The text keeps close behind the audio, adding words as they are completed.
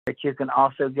But you can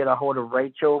also get a hold of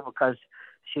Rachel because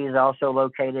she's also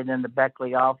located in the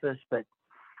Beckley office, but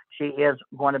she's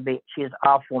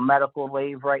off for medical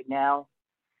leave right now.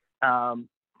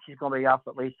 She's going to be off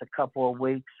at least a couple of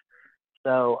weeks.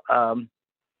 So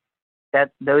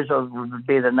that those would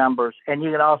be the numbers. And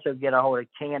you can also get a hold of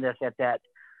Candace at that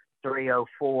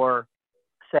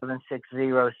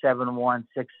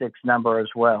 304-760-7166 number as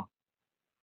well.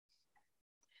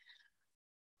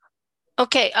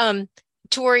 Okay.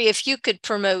 Tori, if you could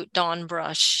promote Dawn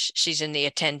Brush, she's in the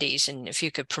attendees, and if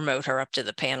you could promote her up to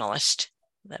the panelist,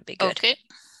 that'd be good. Okay.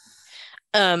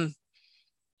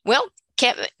 Well,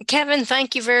 Kevin,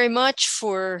 thank you very much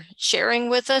for sharing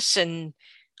with us, and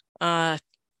a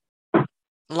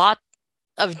lot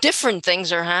of different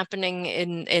things are happening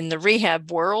in the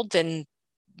rehab world than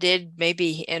did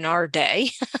maybe in our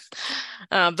day.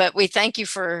 But we thank you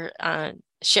for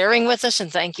sharing with us,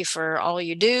 and thank you for all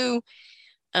you do.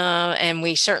 And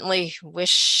we certainly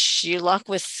wish you luck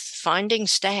with finding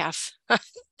staff.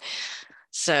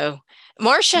 So,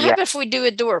 Marcia, how about if we do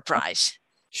a door prize?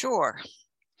 Sure.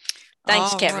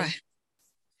 Thanks, Kevin.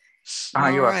 Right.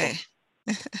 All right.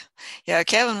 Yeah,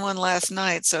 Kevin won last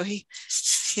night, so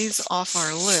he's off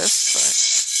our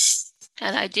list. But...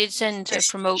 And I did send a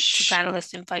promote to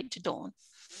panelist invite to Dawn.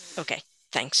 Okay,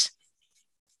 thanks.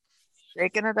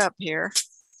 Shaking it up here.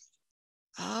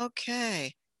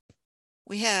 Okay.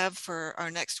 We have for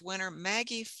our next winner,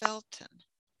 Maggie Felton.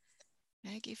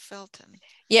 Maggie Felton.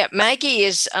 Yeah, Maggie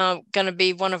is going to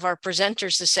be one of our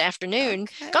presenters this afternoon.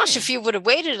 Okay. Gosh, if you would have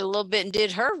waited a little bit and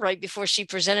did her right before she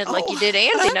presented like you did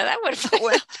Andy, now that would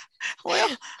have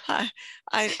well,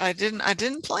 I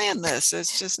didn't plan this.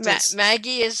 It's just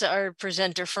Maggie is our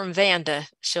presenter from Vanda.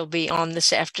 She'll be on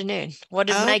this afternoon. What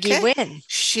did Maggie win?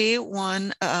 She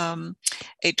won a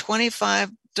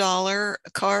 $25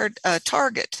 card,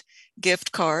 Target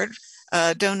gift card.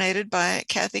 Donated by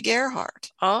Kathy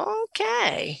Gerhardt.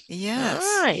 Okay. Yes.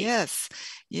 All right. Yes.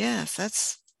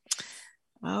 That's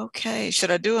okay. Should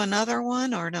I do another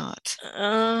one or not?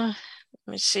 Let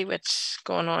me see what's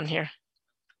going on here.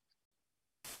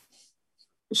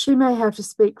 She may have to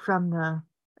speak from the.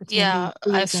 Yeah,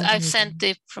 I've sent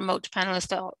the promote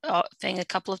panelist thing a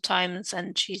couple of times,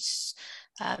 and she's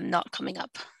not coming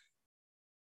up.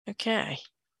 Okay.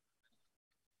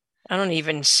 I don't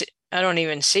even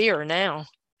see her now.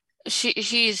 She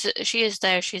is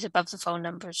there. She's above the phone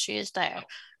numbers. She is there.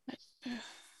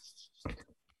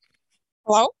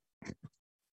 Hello?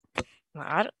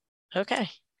 Okay.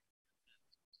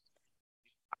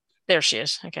 There she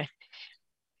is. Okay.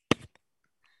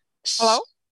 Hello?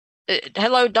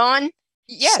 Hello, Dawn?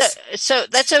 Yes. So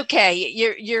that's okay.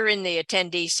 You're in the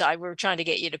attendee side. We were trying to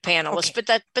get you to panelists,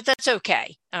 okay. but that's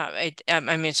okay. I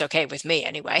mean, it's okay with me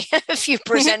anyway, if you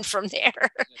present from there.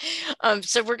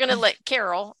 So we're going to let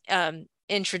Carol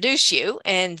introduce you,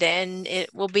 and then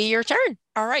it will be your turn.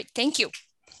 All right. Thank you.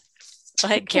 Go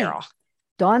ahead, Carol.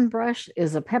 Dawn Brush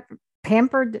is a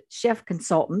pampered chef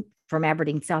consultant from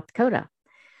Aberdeen, South Dakota.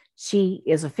 She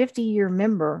is a 50-year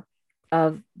member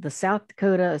of the South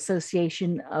Dakota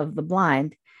Association of the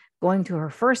Blind, going to her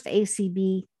first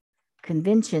ACB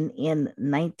convention in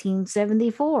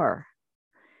 1974.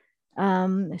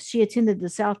 She attended the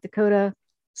South Dakota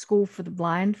School for the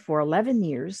Blind for 11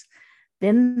 years,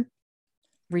 then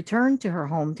returned to her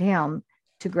hometown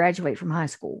to graduate from high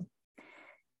school.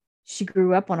 She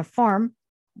grew up on a farm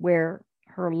where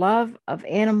her love of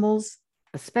animals,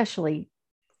 especially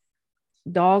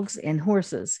dogs and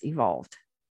horses, evolved.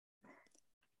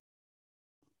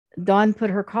 Dawn put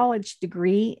her college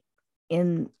degree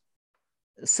in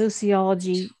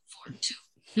sociology,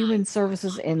 human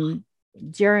services, and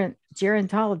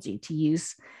gerontology to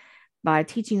use by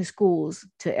teaching schools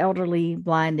to elderly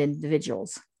blind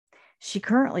individuals. She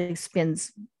currently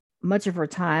spends much of her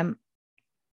time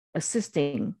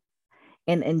assisting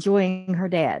and enjoying her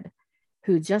dad,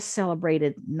 who just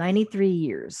celebrated 93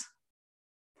 years.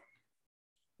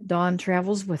 Dawn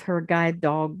travels with her guide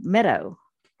dog, Meadow.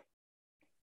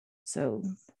 So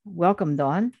welcome,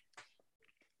 Dawn.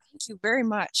 Thank you very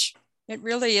much. It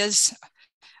really is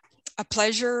a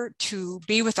pleasure to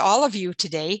be with all of you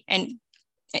today. And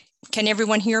can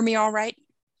everyone hear me all right?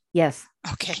 Yes.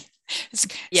 Okay.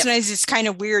 Sometimes it's kind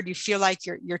of weird. You feel like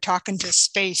you're talking to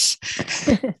space.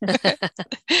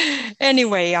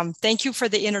 Anyway, thank you for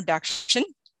the introduction.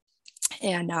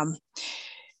 And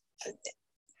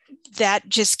that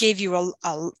just gave you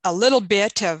a little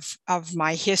bit of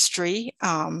my history.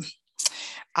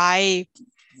 I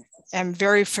am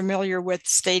very familiar with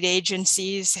state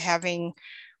agencies, having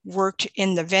worked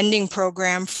in the vending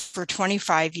program for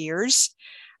 25 years.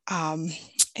 And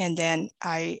then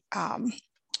I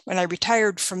when I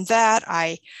retired from that,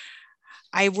 I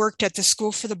worked at the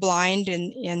School for the Blind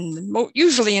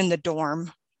usually in the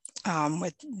dorm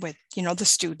with the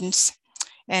students.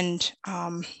 And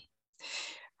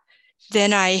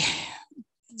then I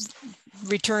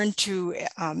returned to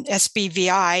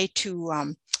SBVI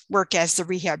to work as the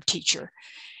rehab teacher.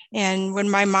 And when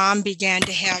my mom began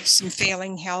to have some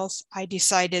failing health, I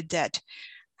decided that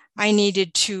I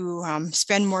needed to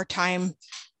spend more time,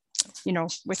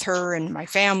 with her and my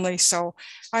family. So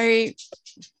I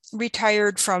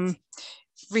retired from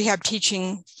rehab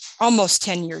teaching almost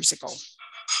 10 years ago.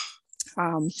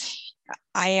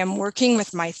 I am working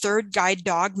with my third guide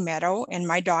dog, Meadow, and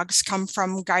my dogs come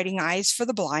from Guiding Eyes for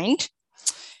the Blind.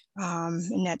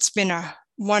 And that's been a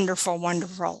wonderful,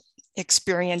 wonderful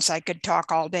experience. I could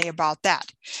talk all day about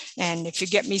that. And if you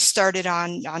get me started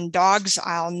on dogs,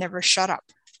 I'll never shut up,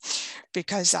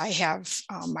 because I have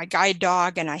my guide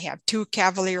dog and I have 2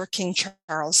 Cavalier King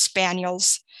Charles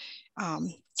Spaniels.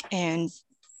 And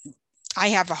I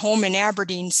have a home in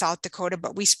Aberdeen, South Dakota,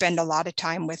 but we spend a lot of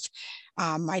time with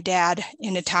my dad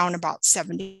in a town about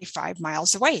 75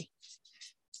 miles away.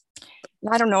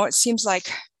 I don't know, it seems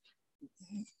like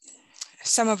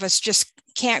some of us just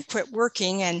can't quit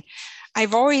working. And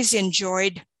I've always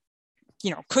enjoyed,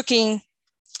 cooking,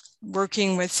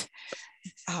 working with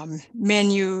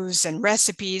menus and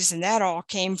recipes, and that all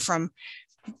came from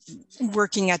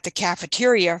working at the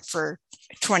cafeteria for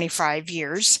 25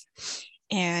 years.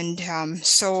 And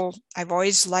so I've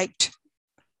always liked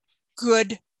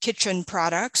good kitchen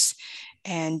products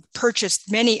and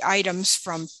purchased many items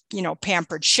from,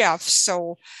 Pampered Chef.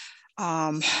 So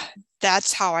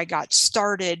that's how I got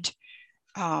started.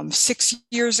 6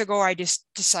 years ago, I just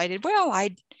decided, well,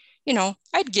 I'd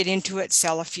get into it,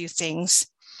 sell a few things.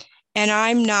 And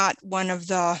I'm not one of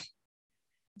the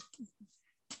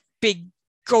big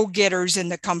go-getters in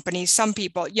the company. Some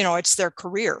people, it's their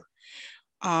career.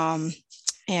 And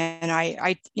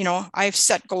I've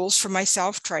set goals for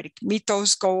myself, try to meet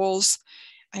those goals.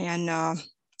 And I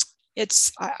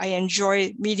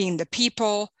enjoy meeting the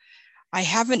people. I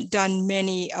haven't done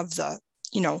many of the,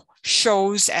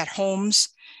 shows at homes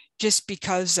just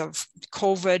because of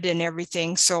COVID and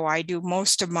everything. So I do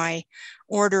most of my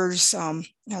orders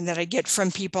that I get from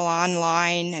people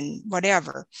online and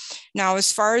whatever. Now,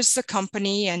 as far as the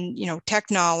company and,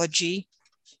 technology,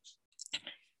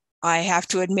 I have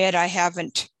to admit I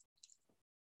haven't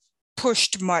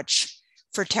pushed much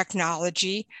for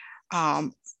technology. I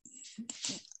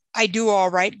do all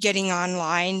right getting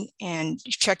online and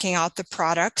checking out the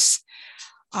products.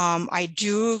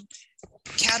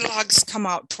 Catalogs come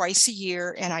out twice a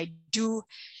year, and I do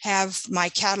have my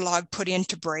catalog put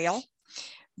into Braille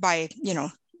by,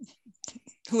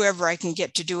 whoever I can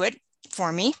get to do it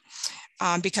for me,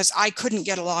 because I couldn't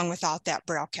get along without that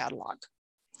Braille catalog.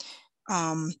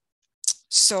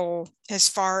 So as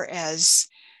far as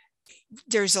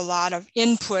there's a lot of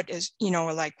input, as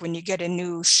like when you get a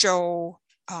new show,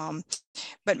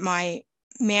 but my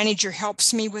manager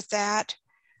helps me with that.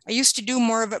 I used to do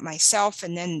more of it myself,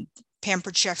 and then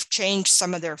Pampered Chef changed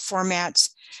some of their formats.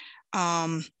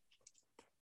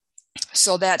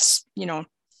 So that's,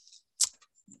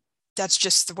 that's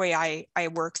just the way I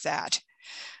work that.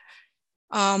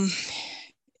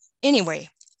 Anyway,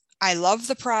 I love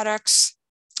the products.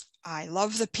 I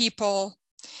love the people.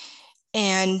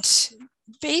 And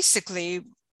basically,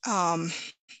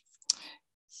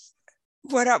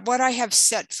 what I have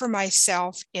set for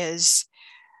myself is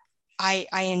I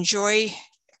enjoy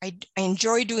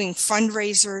doing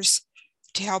fundraisers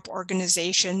to help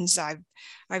organizations.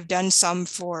 I've done some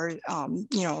for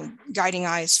Guiding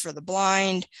Eyes for the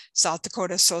Blind, South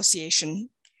Dakota Association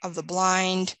of the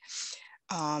Blind,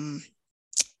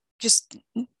 just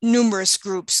numerous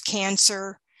groups,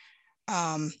 cancer,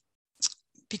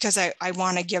 because I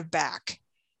want to give back.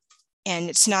 And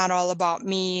it's not all about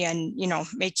me and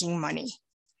making money.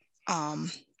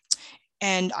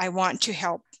 And I want to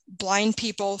help blind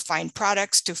people find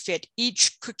products to fit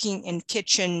each cooking and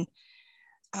kitchen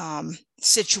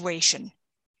situation.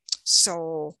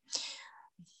 So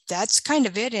that's kind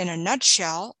of it in a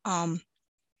nutshell.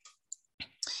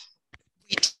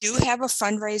 We do have a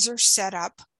fundraiser set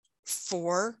up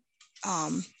for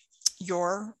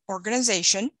your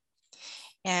organization.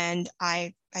 And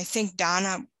I think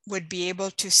Donna would be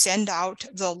able to send out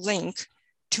the link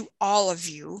to all of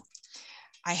you.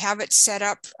 I have it set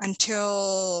up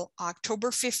until October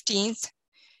 15th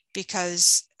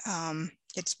because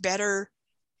it's better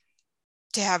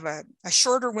to have a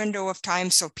shorter window of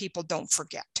time so people don't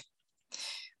forget.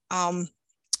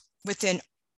 With an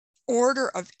order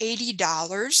of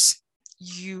 $80,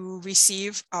 you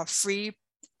receive a free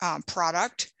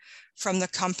product from the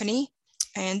company,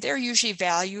 and they're usually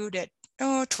valued at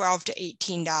 $12 to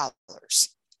 $18.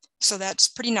 So that's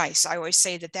pretty nice. I always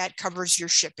say that that covers your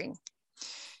shipping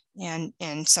and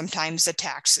sometimes the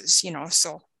taxes, you know,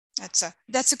 so that's a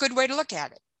good way to look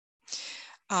at it.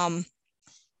 And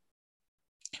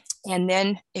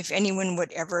then if anyone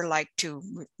would ever like to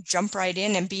jump right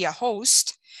in and be a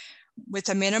host with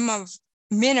a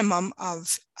minimum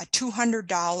of a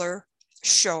 $200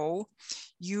 show,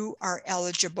 you are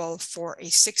eligible for a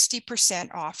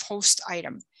 60% off host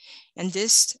item. And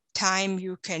this time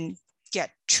you can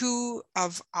get 2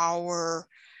 of our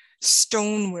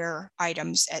stoneware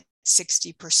items at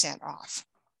 60% off.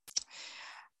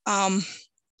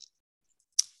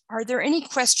 Are there any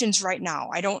questions right now?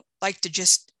 I don't like to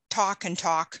just talk and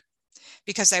talk,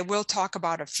 because I will talk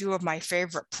about a few of my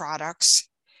favorite products.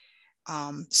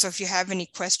 So if you have any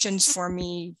questions for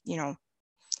me, you know,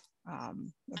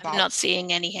 I'm not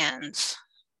seeing any hands.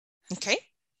 Okay.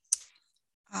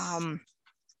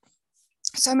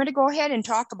 So I'm going to go ahead and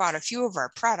talk about a few of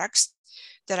our products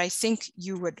that I think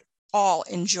you would all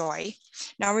enjoy.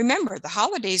 Now, remember, the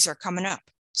holidays are coming up.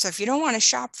 So if you don't want to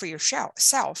shop for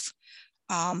yourself,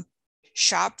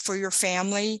 shop for your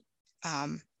family.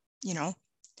 You know,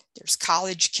 there's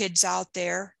college kids out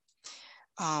there.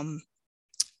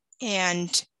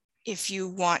 And if you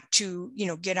want to, you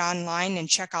know, get online and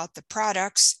check out the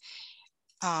products,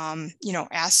 you know,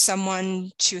 ask someone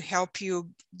to help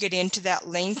you get into that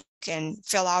link and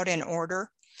fill out an order.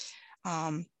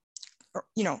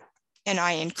 You know, and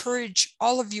I encourage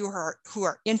all of you who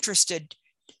are interested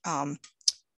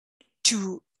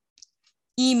to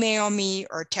email me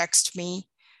or text me,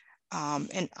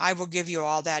 and I will give you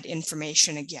all that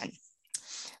information again.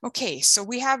 Okay, so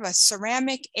we have a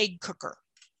ceramic egg cooker.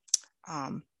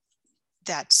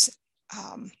 That's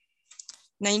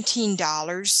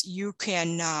 $19. You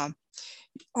can,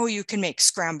 you can make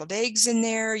scrambled eggs in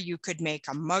there. You could make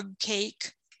a mug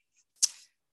cake.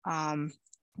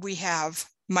 We have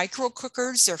micro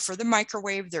cookers. They're for the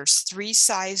microwave. There's 3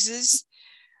 sizes.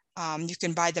 You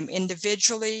can buy them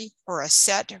individually or a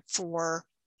set for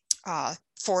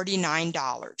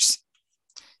 $49.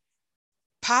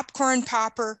 Popcorn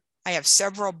popper. I have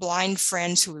several blind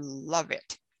friends who love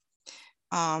it.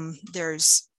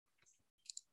 There's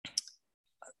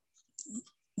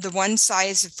the one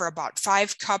size for about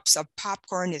 5 cups of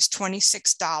popcorn is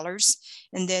 $26.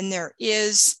 And then there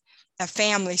is a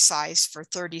family size for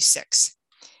 $36.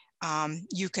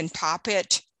 You can pop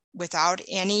it without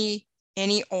any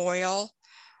oil,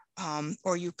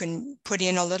 or you can put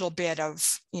in a little bit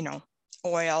of, you know,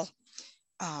 oil.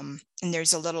 And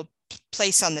there's a little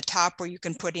place on the top where you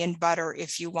can put in butter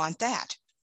if you want that.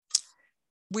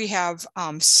 We have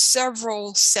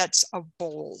several sets of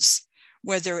bowls,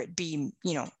 whether it be,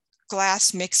 you know,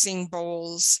 glass mixing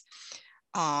bowls.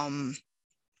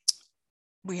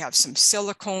 We have some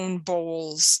silicone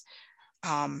bowls,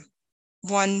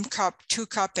 1 cup, 2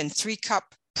 cup, and 3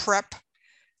 cup prep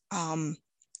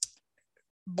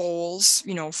bowls,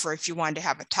 you know, for if you wanted to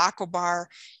have a taco bar,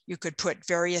 you could put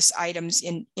various items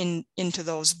into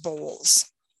those bowls.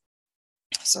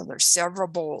 So there's several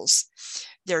bowls.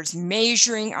 There's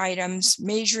measuring items,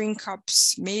 measuring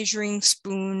cups, measuring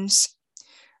spoons,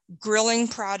 grilling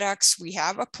products. We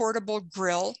have a portable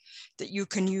grill that you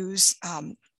can use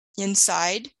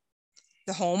inside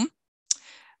the home.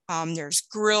 There's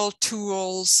grill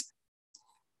tools.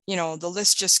 You know, the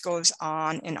list just goes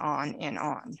on and on and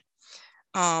on.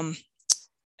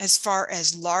 As far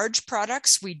as large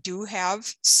products, we do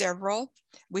have several.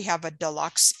 We have a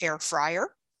deluxe air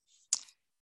fryer.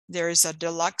 There's a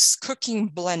deluxe cooking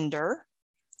blender,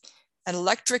 an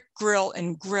electric grill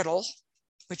and griddle,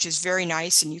 which is very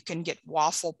nice, and you can get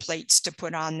waffle plates to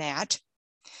put on that.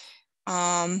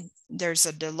 There's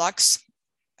a deluxe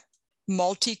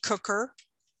multi-cooker.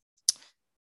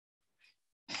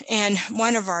 And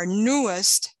one of our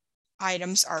newest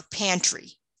items are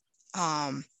pantry.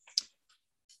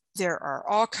 There are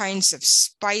all kinds of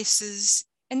spices,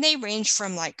 and they range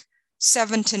from like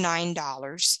 $7 to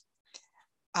 $9.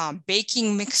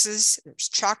 Baking mixes, there's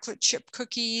chocolate chip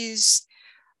cookies,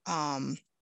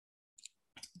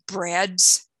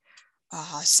 breads,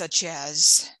 such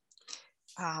as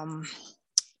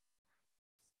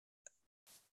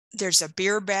there's a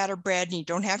beer batter bread, and you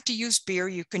don't have to use beer.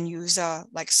 You can use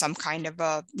like some kind of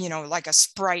a, you know, like a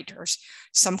Sprite or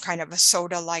some kind of a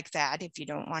soda like that if you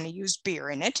don't want to use beer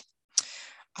in it.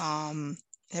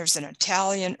 There's an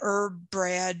Italian herb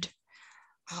bread,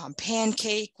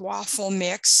 pancake, waffle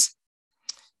mix.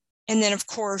 And then, of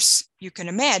course, you can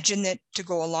imagine that to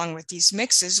go along with these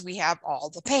mixes, we have all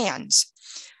the pans.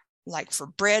 like for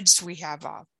breads, we have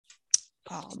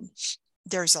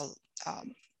there's a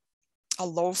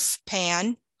loaf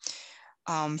pan.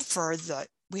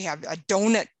 We have a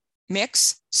donut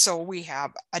mix. So we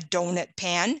have a donut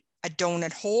pan, a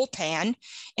donut hole pan,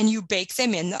 and you bake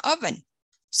them in the oven.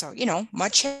 So,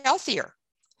 much healthier.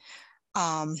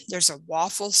 There's a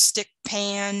waffle stick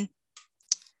pan,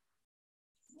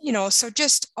 so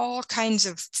just all kinds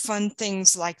of fun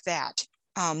things like that.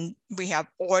 We have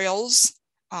oils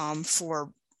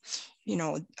for,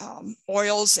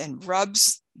 oils and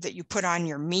rubs that you put on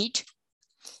your meat,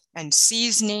 and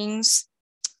seasonings.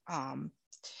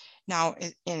 Now,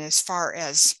 and as far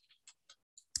as,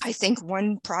 I think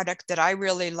one product that I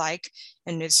really like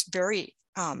and is very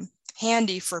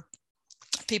handy for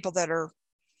people that are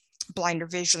blind or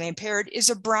visually impaired is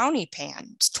a brownie pan.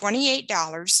 It's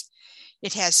 $28.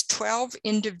 It has 12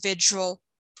 individual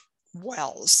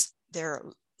wells. They're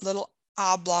little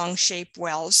oblong shaped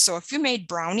wells. So if you made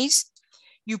brownies,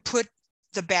 you put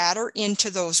the batter into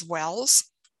those wells,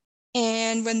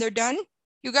 and when they're done,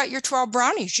 you got your 12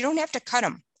 brownies. You don't have to cut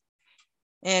them.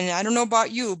 And I don't know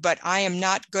about you, but I am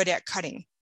not good at cutting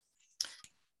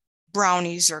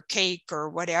brownies or cake or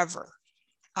whatever.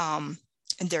 And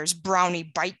there's brownie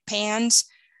bite pans.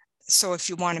 So if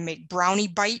you want to make brownie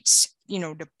bites,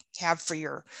 to have for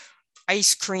your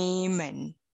ice cream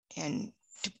and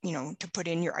to put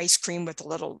in your ice cream with a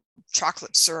little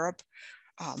chocolate syrup,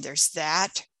 there's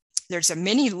that. There's a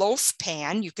mini loaf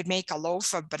pan. You could make a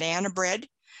loaf of banana bread.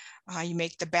 You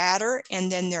make the batter,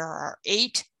 and then there are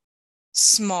 8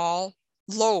 small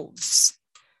loaves.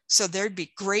 So they'd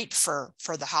be great for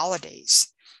the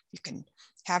holidays. You can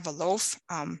have a loaf,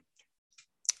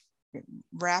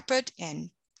 wrap it, and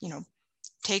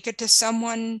take it to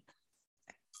someone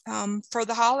for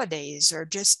the holidays or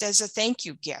just as a thank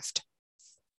you gift.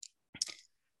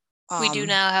 We do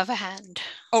now have a hand.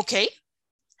 Okay.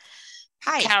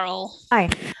 Hi, Carol. Hi,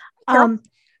 Carol?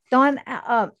 Dawn.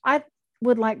 I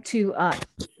would like to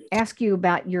ask you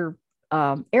about your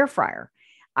air fryer.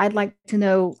 I'd like to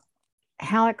know,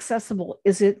 how accessible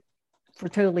is it for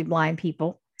totally blind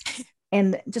people?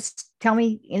 And just tell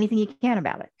me anything you can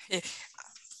about it.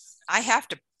 I have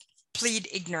to plead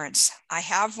ignorance. I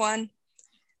have one.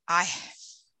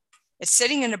 It's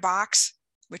sitting in a box,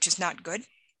 which is not good,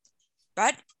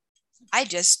 but I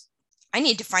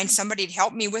need to find somebody to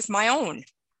help me with my own.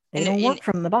 They don't work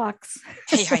from the box.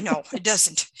 Hey, I know it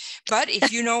doesn't, but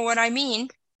if you know what I mean,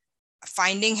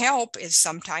 finding help is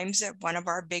sometimes one of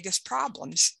our biggest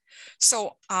problems.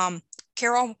 So,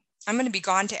 Carol, I'm going to be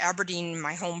gone to Aberdeen,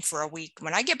 my home, for a week.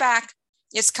 When I get back,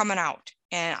 it's coming out,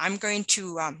 and I'm going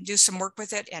to do some work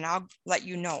with it, and I'll let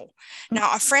you know.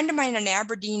 Now, a friend of mine in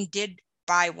Aberdeen did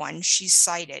buy one. She's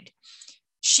sighted.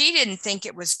 She didn't think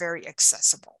it was very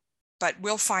accessible, but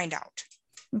we'll find out.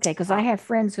 Okay, because I have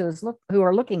friends who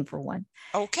are looking for one.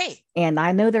 Okay. And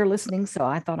I know they're listening, so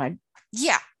I thought I'd.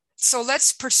 Yeah. So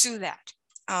let's pursue that.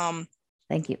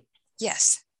 Thank you.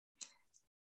 Yes.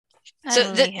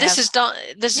 So this is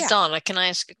Donna. Can I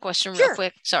ask a question real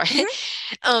quick? Sorry.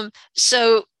 Mm-hmm.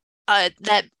 So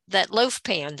that loaf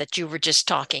pan that you were just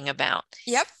talking about.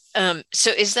 Yep.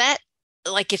 So is that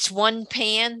like, it's one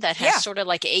pan that has sort of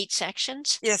like 8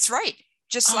 sections? That's right.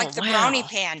 Just like the brownie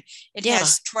pan, it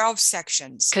has 12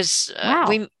 sections. Because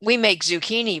we make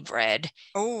zucchini bread.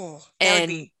 Oh,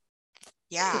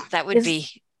 that would be.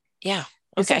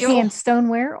 Is that pan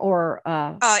stoneware or?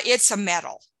 It's a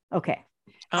metal. Okay.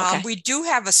 We do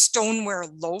have a stoneware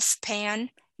loaf pan.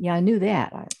 Yeah, I knew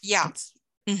that.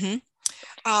 Mm-hmm.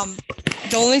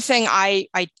 The only thing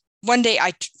one day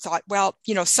I thought, well,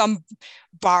 some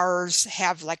bars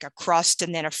have like a crust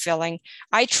and then a filling.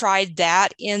 I tried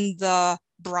that in the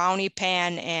brownie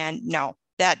pan, and no,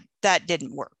 that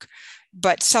didn't work.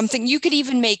 But something, you could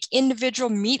even make individual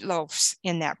meatloaves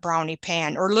in that brownie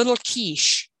pan, or little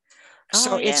quiche.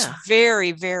 So it's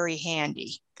very, very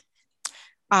handy.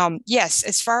 Yes,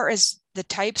 as far as the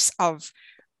types of,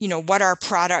 what our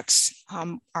products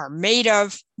are made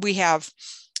of, we have,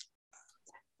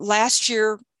 last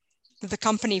year, the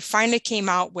company finally came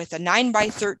out with a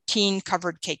 9x13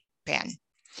 covered cake pan,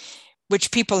 which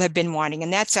people have been wanting.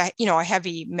 And that's a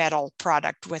heavy metal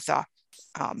product with a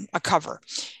cover.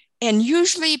 And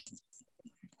usually,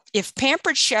 if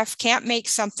Pampered Chef can't make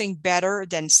something better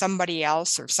than somebody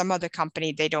else or some other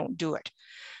company, they don't do it.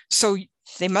 So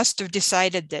they must have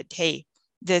decided that, hey,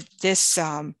 this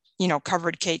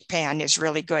covered cake pan is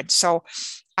really good. So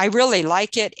I really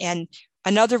like it. And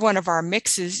another one of our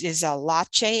mixes is a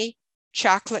latte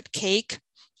chocolate cake.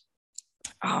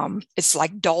 It's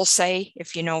like dulce,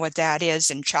 if you know what that is,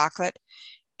 in chocolate.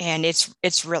 and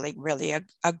it's really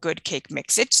a good cake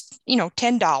mix. It's,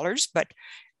 $10, but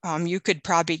you could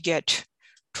probably get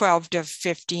 12 to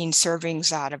 15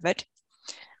 servings out of it.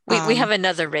 We have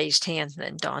another raised hand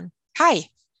then, Dawn. Hi.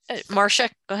 Marcia,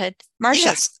 go ahead. Marcia.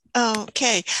 Yes.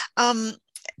 Okay.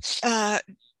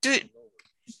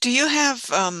 Do you have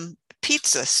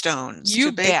pizza stones?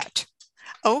 You bet.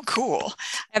 Oh, cool.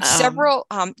 I have several.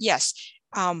 Yes.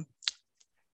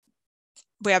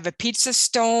 We have a pizza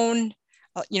stone,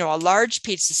 a large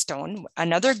pizza stone.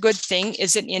 Another good thing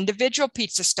is an individual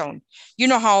pizza stone. You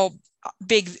know how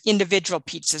big individual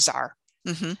pizzas are.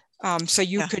 Mm-hmm. So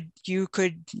you could,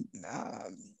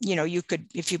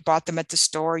 if you bought them at the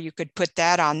store, you could put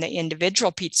that on the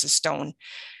individual pizza stone.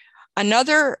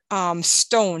 Another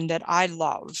stone that I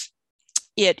love,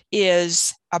 it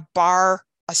is a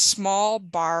small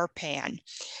bar pan.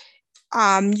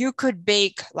 You could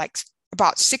bake like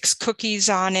about 6 cookies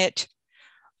on it,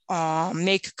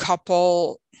 make a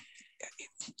couple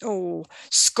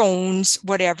scones,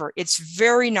 whatever. It's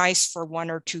very nice for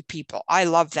 1 or 2 people. I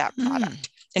love that product,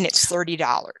 and it's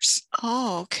 $30.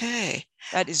 Oh, okay.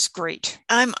 That is great.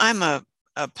 I'm a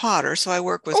potter, so I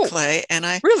work with clay, and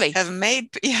I have made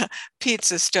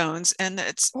pizza stones, and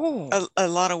it's a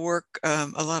lot of work,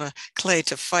 a lot of clay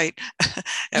to fight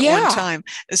at one time.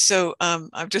 So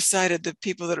I've decided that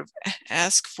people that have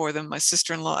asked for them, my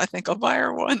sister-in-law, I think I'll buy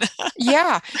her one.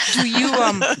 Yeah. Do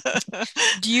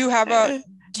you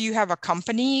have a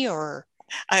company, or?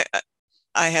 I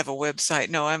have a website.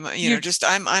 No, I'm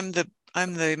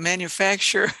I'm the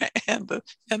manufacturer and the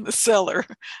seller.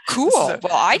 Cool. So,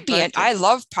 well, I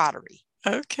love pottery.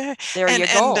 Okay. There you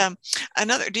go.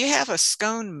 And do you have a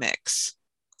scone mix?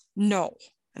 No.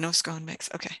 No scone mix.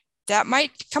 Okay. That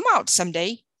might come out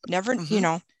someday. Never,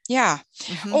 yeah.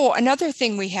 Mm-hmm. Oh, another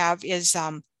thing we have is,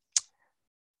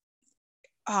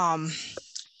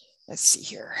 let's see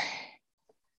here.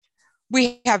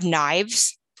 We have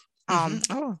knives.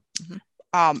 A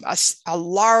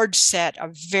large set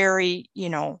of very,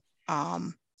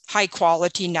 high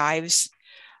quality knives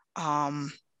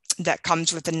that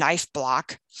comes with a knife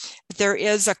block. There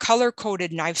is a color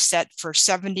coded knife set for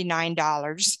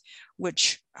 $79,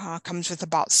 which comes with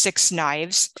about 6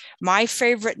 knives. My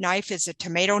favorite knife is a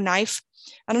tomato knife.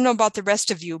 I don't know about the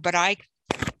rest of you, but I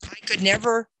could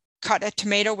never cut a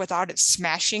tomato without it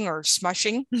smashing or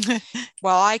smushing.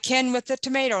 Well, I can with the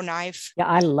tomato knife. Yeah,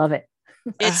 I love it.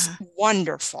 It's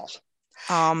wonderful.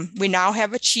 We now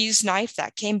have a cheese knife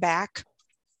that came back.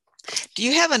 Do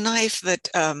you have a knife that,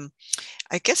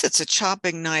 I guess it's a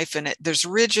chopping knife, and there's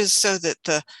ridges so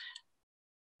that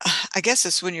I guess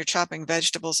it's when you're chopping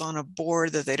vegetables on a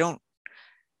board that they don't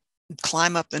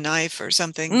climb up the knife or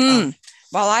something?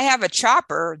 Well, I have a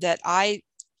chopper that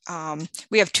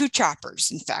we have 2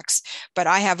 choppers, in fact, but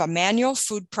I have a manual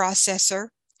food processor.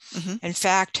 Mm-hmm. In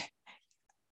fact,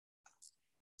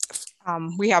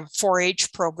 we have a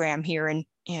 4-H program here in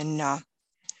the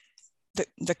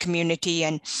community,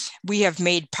 and we have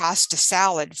made pasta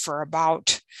salad for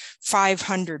about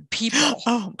 500 people.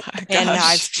 Oh my gosh. And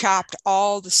I've chopped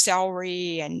all the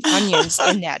celery and onions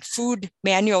in that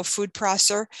manual food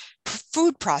processor,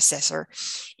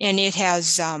 and it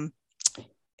has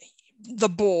the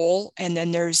bowl, and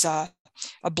then there's a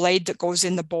blade that goes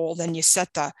in the bowl. Then you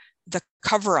set the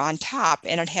cover on top,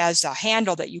 and it has a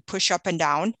handle that you push up and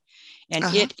down, and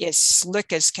it is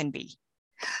slick as can be.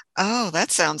 Oh,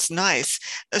 that sounds nice.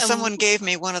 Someone gave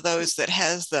me one of those that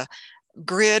has the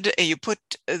grid, and you put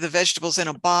the vegetables in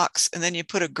a box, and then you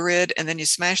put a grid, and then you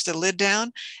smash the lid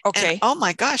down. Okay. And, oh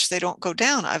my gosh, they don't go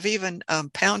down. I've even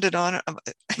pounded on it. I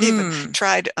even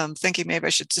tried thinking maybe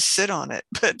I should just sit on it,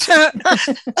 but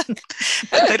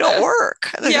they don't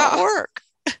work. They don't work.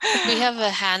 We have a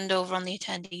hand over on the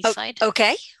attendee side.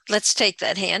 Okay, let's take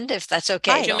that hand if that's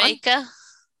okay. Hi, Jamaica.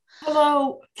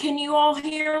 Hello, can you all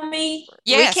hear me?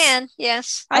 Yes. We can,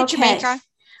 yes. Hi, Jamaica.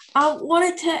 I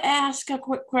wanted to ask a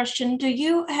quick question. Do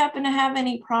you happen to have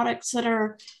any products that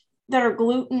are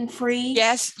gluten-free?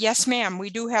 Yes, ma'am. We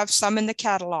do have some in the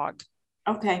catalog.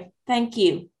 Okay, thank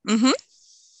you. Mm-hmm.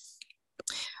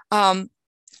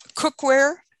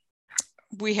 Cookware,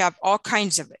 we have all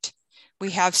kinds of it. We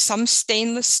have some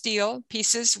stainless steel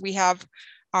pieces. We have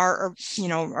our,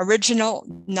 original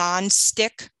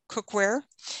non-stick cookware.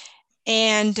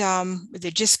 And they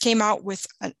just came out with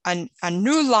a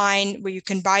new line where you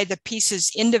can buy the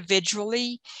pieces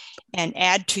individually and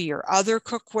add to your other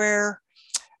cookware.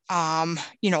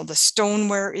 The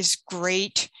stoneware is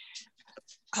great.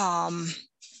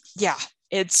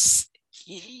 It's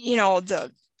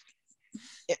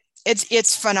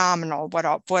it's phenomenal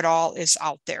what all is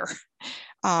out there.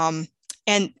 And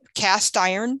cast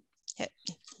iron,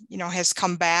 has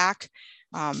come back,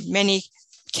 many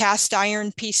cast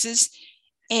iron pieces.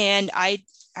 And I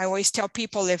always tell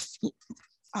people if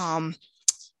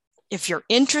you're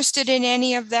interested in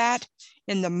any of that,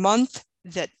 in the month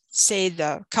that, say,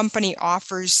 the company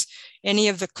offers any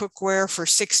of the cookware for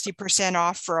 60%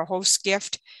 off for a host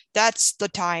gift, that's the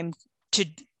time to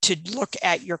look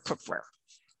at your cookware.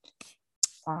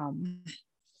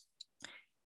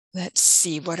 Let's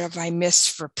see, what have I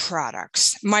missed for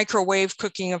products? Microwave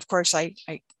cooking, of course, I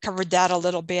covered that a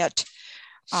little bit.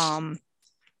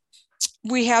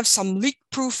 We have some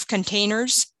leak-proof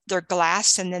containers. They're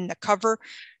glass, and then the cover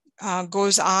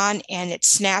goes on and it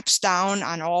snaps down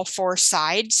on all four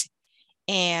sides.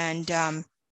 And,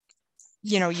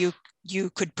 you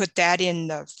could put that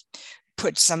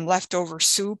put some leftover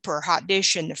soup or hot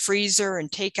dish in the freezer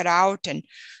and take it out and,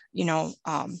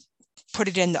 put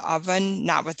it in the oven,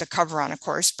 not with the cover on, of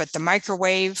course, but the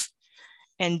microwave.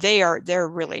 And they're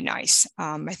really nice.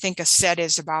 I think a set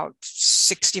is about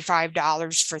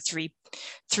 $65 for three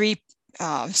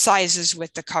sizes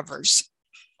with the covers.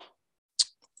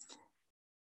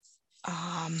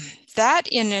 That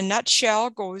in a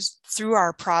nutshell goes through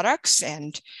our products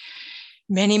and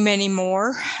many, many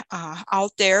more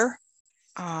out there.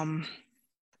 I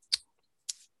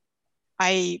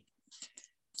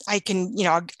can,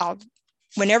 I'll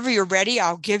whenever you're ready,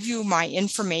 I'll give you my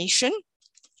information.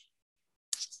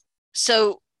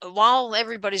 So while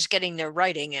everybody's getting their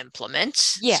writing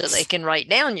implements, yes, so they can write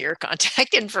down your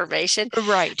contact information.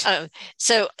 Right.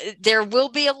 So there will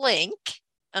be a link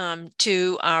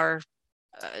to our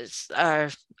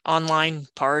online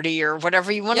party or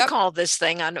whatever you want to call this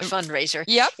thing on a fundraiser.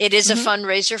 Yep. It is a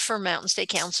fundraiser for Mountain State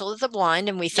Council of the Blind,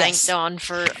 and we thank Dawn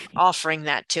for offering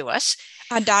that to us.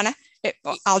 Donna,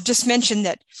 I'll just mention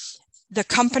that the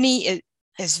company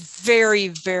is very,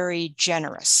 very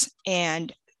generous,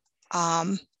 and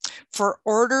for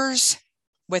orders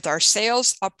with our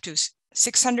sales up to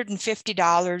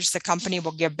 $650, the company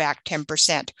will give back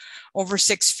 10%. Over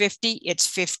 $650, it's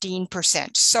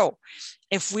 15%. So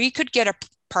if we could get a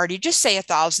party, just say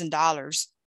 $1,000,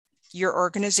 your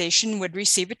organization would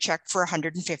receive a check for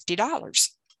 $150.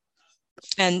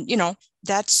 And,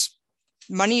 that's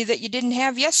money that you didn't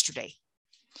have yesterday.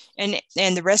 And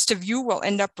the rest of you will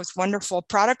end up with wonderful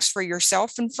products for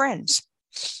yourself and friends.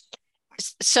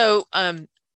 So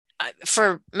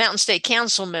for Mountain State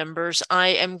Council members, I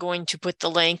am going to put the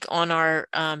link on our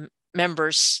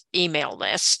members email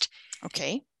list.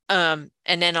 Okay. And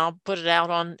then I'll put it out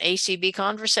on ACB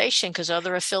Conversation because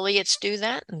other affiliates do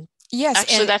that. And yes.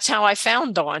 Actually, that's how I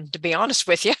found Dawn, to be honest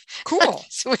with you. Cool.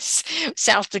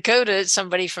 South Dakota,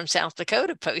 somebody from South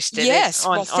Dakota posted it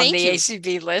on the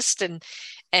ACB list.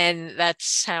 And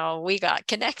that's how we got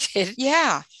connected.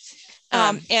 Yeah.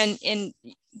 And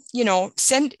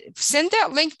send that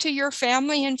link to your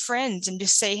family and friends and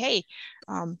just say, hey,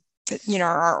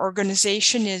 our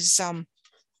organization is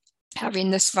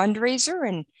having this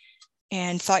fundraiser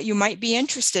and thought you might be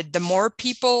interested. The more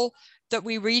people that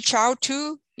we reach out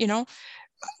to,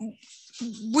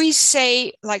 we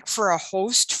say, like, for a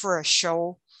host for a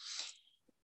show,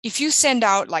 if you send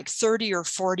out like 30 or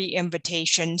 40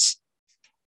 invitations,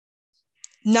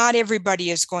 not everybody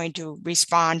is going to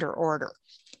respond or order.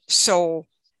 So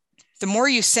the more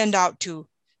you send out to,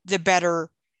 the better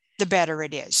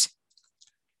it is.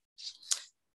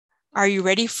 Are you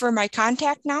ready for my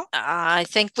contact now? I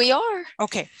think we are.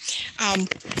 Okay.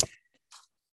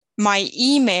 My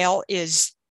email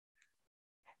is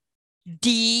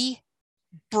dbrush,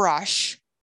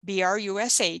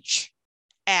 BRUSH,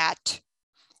 @ and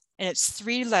it's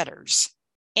 3 letters,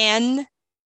 N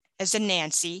as in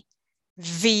Nancy,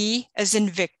 V as in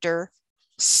Victor,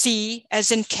 C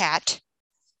as in cat,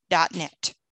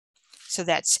 .net. So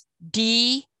that's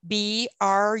dbrush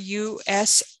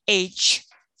 @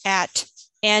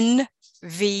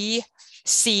 nvc.net.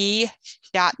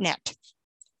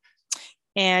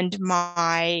 And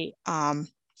my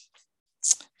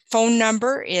phone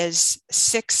number is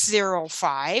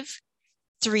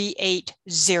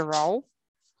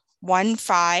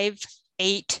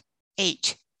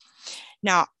 605-380-1588.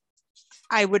 Now,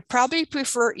 I would probably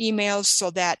prefer emails so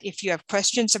that if you have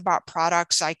questions about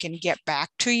products, I can get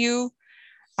back to you.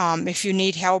 If you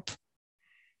need help,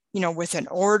 with an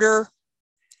order,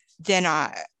 then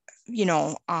I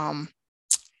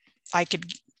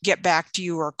could get back to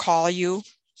you or call you.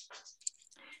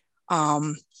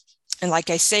 And like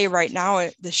I say, right now,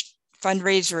 the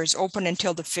fundraiser is open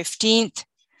until the 15th.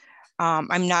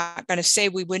 I'm not going to say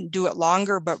we wouldn't do it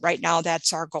longer, but right now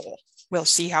that's our goal. We'll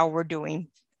see how we're doing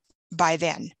by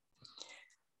then.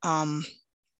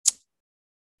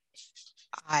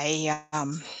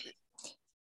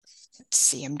 let's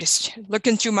see, I'm just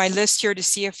looking through my list here to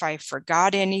see if I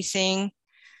forgot anything.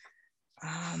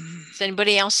 Does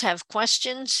anybody else have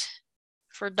questions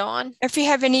for Dawn? If you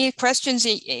have any questions,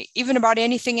 even about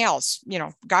anything else,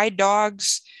 guide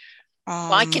dogs.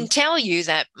 Well, I can tell you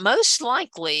that most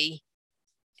likely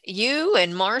you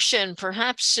and Marcia and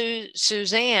perhaps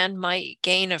Suzanne might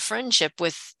gain a friendship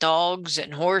with dogs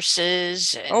and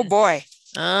horses. And, oh boy.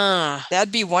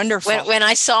 That'd be wonderful. When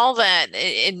I saw that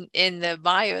in the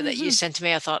bio that you sent to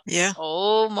me, I thought,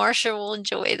 oh, Marcia will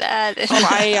enjoy that.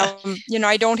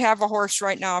 I don't have a horse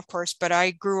right now, of course, but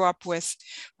I grew up with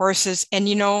horses, and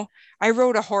I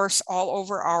rode a horse all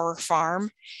over our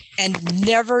farm, and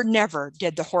never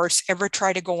did the horse ever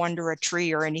try to go under a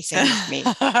tree or anything with me.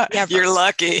 You're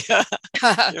lucky.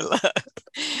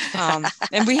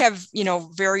 And we have,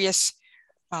 various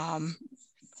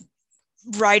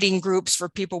riding groups for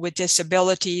people with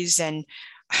disabilities, and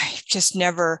I just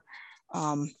never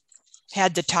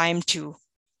had the time to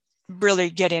really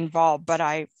get involved. But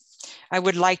I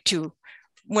would like to.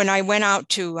 When I went out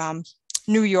to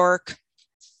New York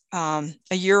a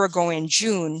year ago in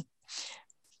June,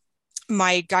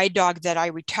 my guide dog that I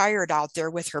retired out there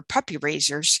with her puppy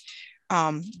raisers,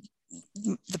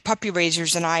 the puppy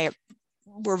raisers and I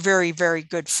were very, very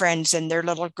good friends, and their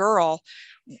little girl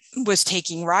was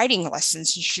taking riding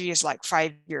lessons, and she is like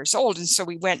 5 years old. And so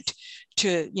we went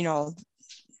to,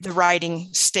 the riding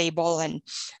stable, and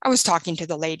I was talking to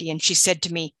the lady, and she said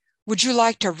to me, "Would you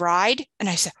like to ride?" And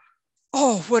I said,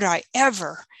 "Oh, would I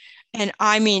ever?" And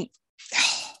I mean,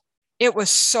 it was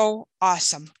so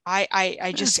awesome.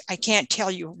 I can't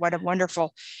tell you what a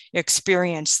wonderful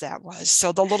experience that was.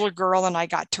 So the little girl and I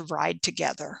got to ride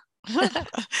together.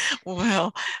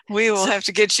 Well, we will have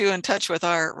to get you in touch with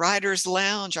our Riders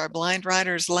Lounge, our Blind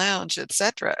Riders Lounge,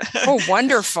 etc. Oh,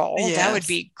 wonderful. Yes. That would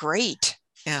be great.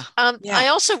 Yeah. I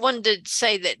also wanted to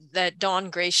say that Dawn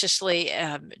graciously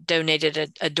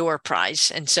donated a door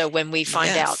prize, and so when we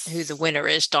find out who the winner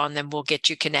is, Dawn, then we'll get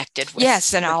you connected with.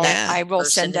 Yes, and I will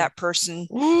send that person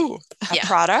a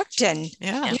product. And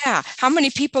how many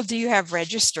people do you have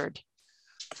registered?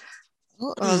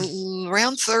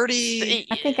 Around 30.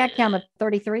 I think I counted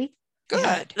 33. Good.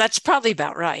 Yeah, that's probably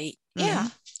about right. Yeah.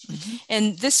 Mm-hmm.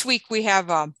 And this week we have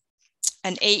an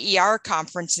AER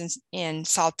conference in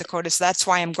South Dakota. So that's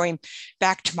why I'm going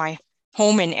back to my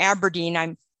home in Aberdeen.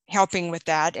 I'm helping with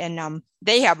that. And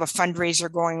they have a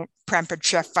fundraiser going, Pampered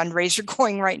Chef fundraiser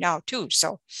going right now too.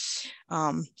 So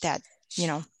it's,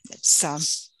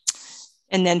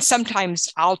 and then sometimes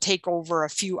I'll take over a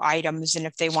few items, and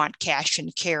if they want cash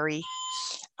and carry,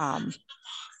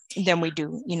 then we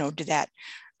do that.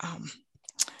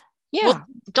 Well,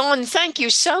 Dawn, thank you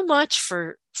so much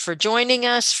for joining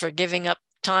us, for giving up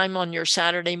time on your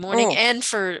Saturday morning, and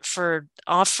for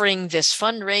offering this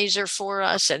fundraiser for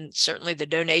us, and certainly the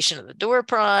donation of the door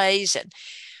prize. And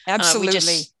absolutely, we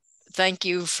just thank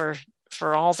you for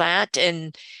all that.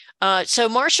 And so,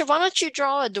 Marcia, why don't you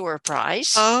draw a door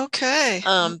prize? Okay.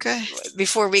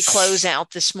 Before we close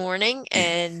out this morning,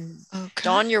 and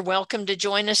Dawn, you're welcome to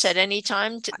join us at any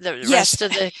time to the rest of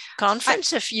the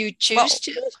conference if you choose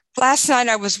to. Last night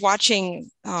I was watching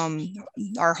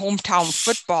our hometown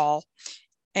football,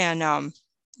 and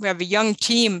we have a young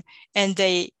team, and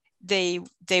they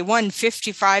won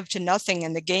 55-0,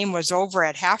 and the game was over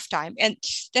at halftime. And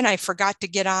then I forgot to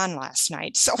get on last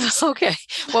night. So okay,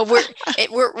 well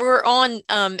we're on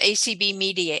ACB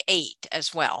Media 8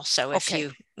 as well. So if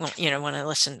you want to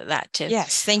listen to that too.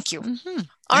 Yes, thank you. Mm-hmm.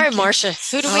 All right, Marcia,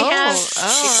 who do we have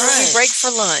before we break for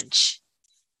lunch?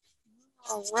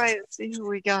 All right, let's see who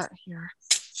we got here.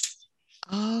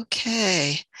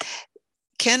 Okay,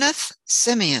 Kenneth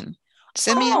Simeon.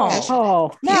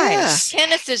 Oh, nice. Yeah.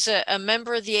 Kenneth is a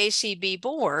member of the ACB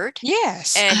board.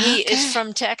 Yes. And he is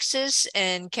from Texas.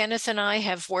 And Kenneth and I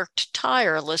have worked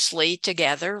tirelessly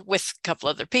together with a couple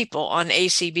other people on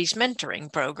ACB's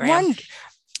mentoring program.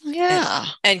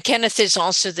 And Kenneth is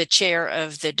also the chair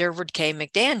of the Durward K.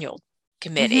 McDaniel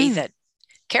committee that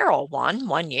Carol won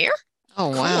 1 year.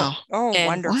 Oh, cool. Wow. Oh, and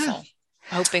wonderful. Wow.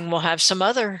 Hoping we'll have some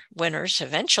other winners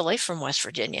eventually from West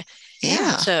Virginia.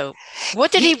 Yeah. So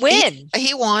what did he win?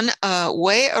 He won a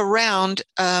Way Around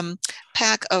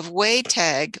pack of Way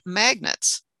Tag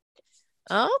magnets.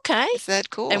 Okay. Is that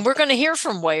cool? And we're going to hear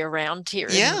from Way Around here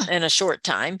in a short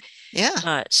time.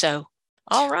 Yeah. So,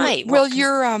 all right. Will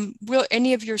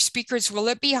any of your speakers, will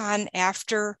it be on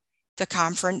after the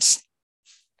conference?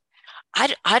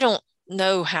 I don't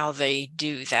know how they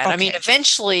do that. I mean,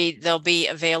 eventually they'll be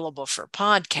available for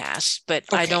podcasts, but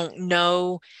I don't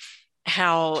know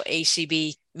how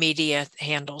ACB media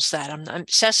handles that.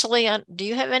 Cecily, do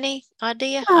you have any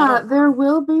idea? There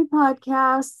will be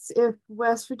podcasts if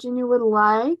West Virginia would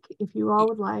like, if you all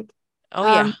would like. Oh,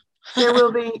 yeah. There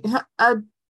will be a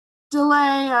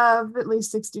delay of at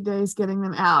least 60 days getting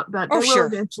them out, but they will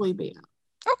eventually be out.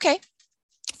 Okay.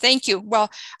 Thank you.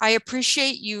 Well, I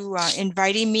appreciate you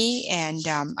inviting me, and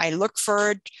I look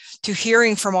forward to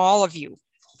hearing from all of you.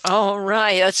 All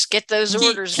right. Let's get those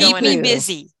orders going. Keep me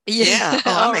busy. Yeah.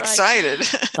 Oh, I'm excited.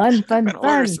 Fun.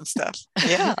 Order some stuff.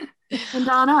 Yeah. And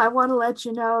Donna, I want to let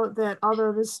you know that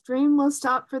although the stream will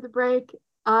stop for the break,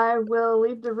 I will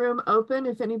leave the room open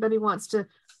if anybody wants to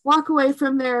walk away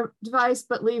from their device,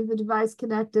 but leave the device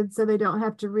connected so they don't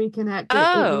have to reconnect.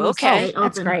 Oh, okay.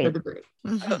 That's great. For the break.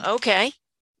 Okay.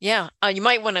 Yeah. You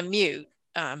might want to mute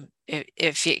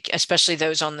if you, especially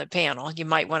those on the panel, you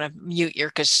might want to mute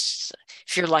because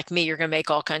if you're like me, you're going to make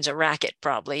all kinds of racket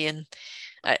probably. And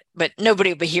but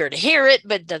nobody will be here to hear it,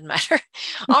 but it doesn't matter.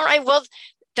 All right. Well,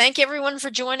 thank everyone for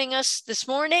joining us this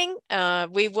morning.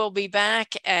 We will be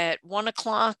back at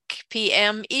 1:00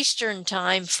 p.m. Eastern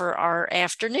time for our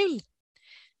afternoon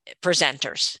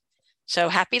presenters. So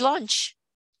happy lunch.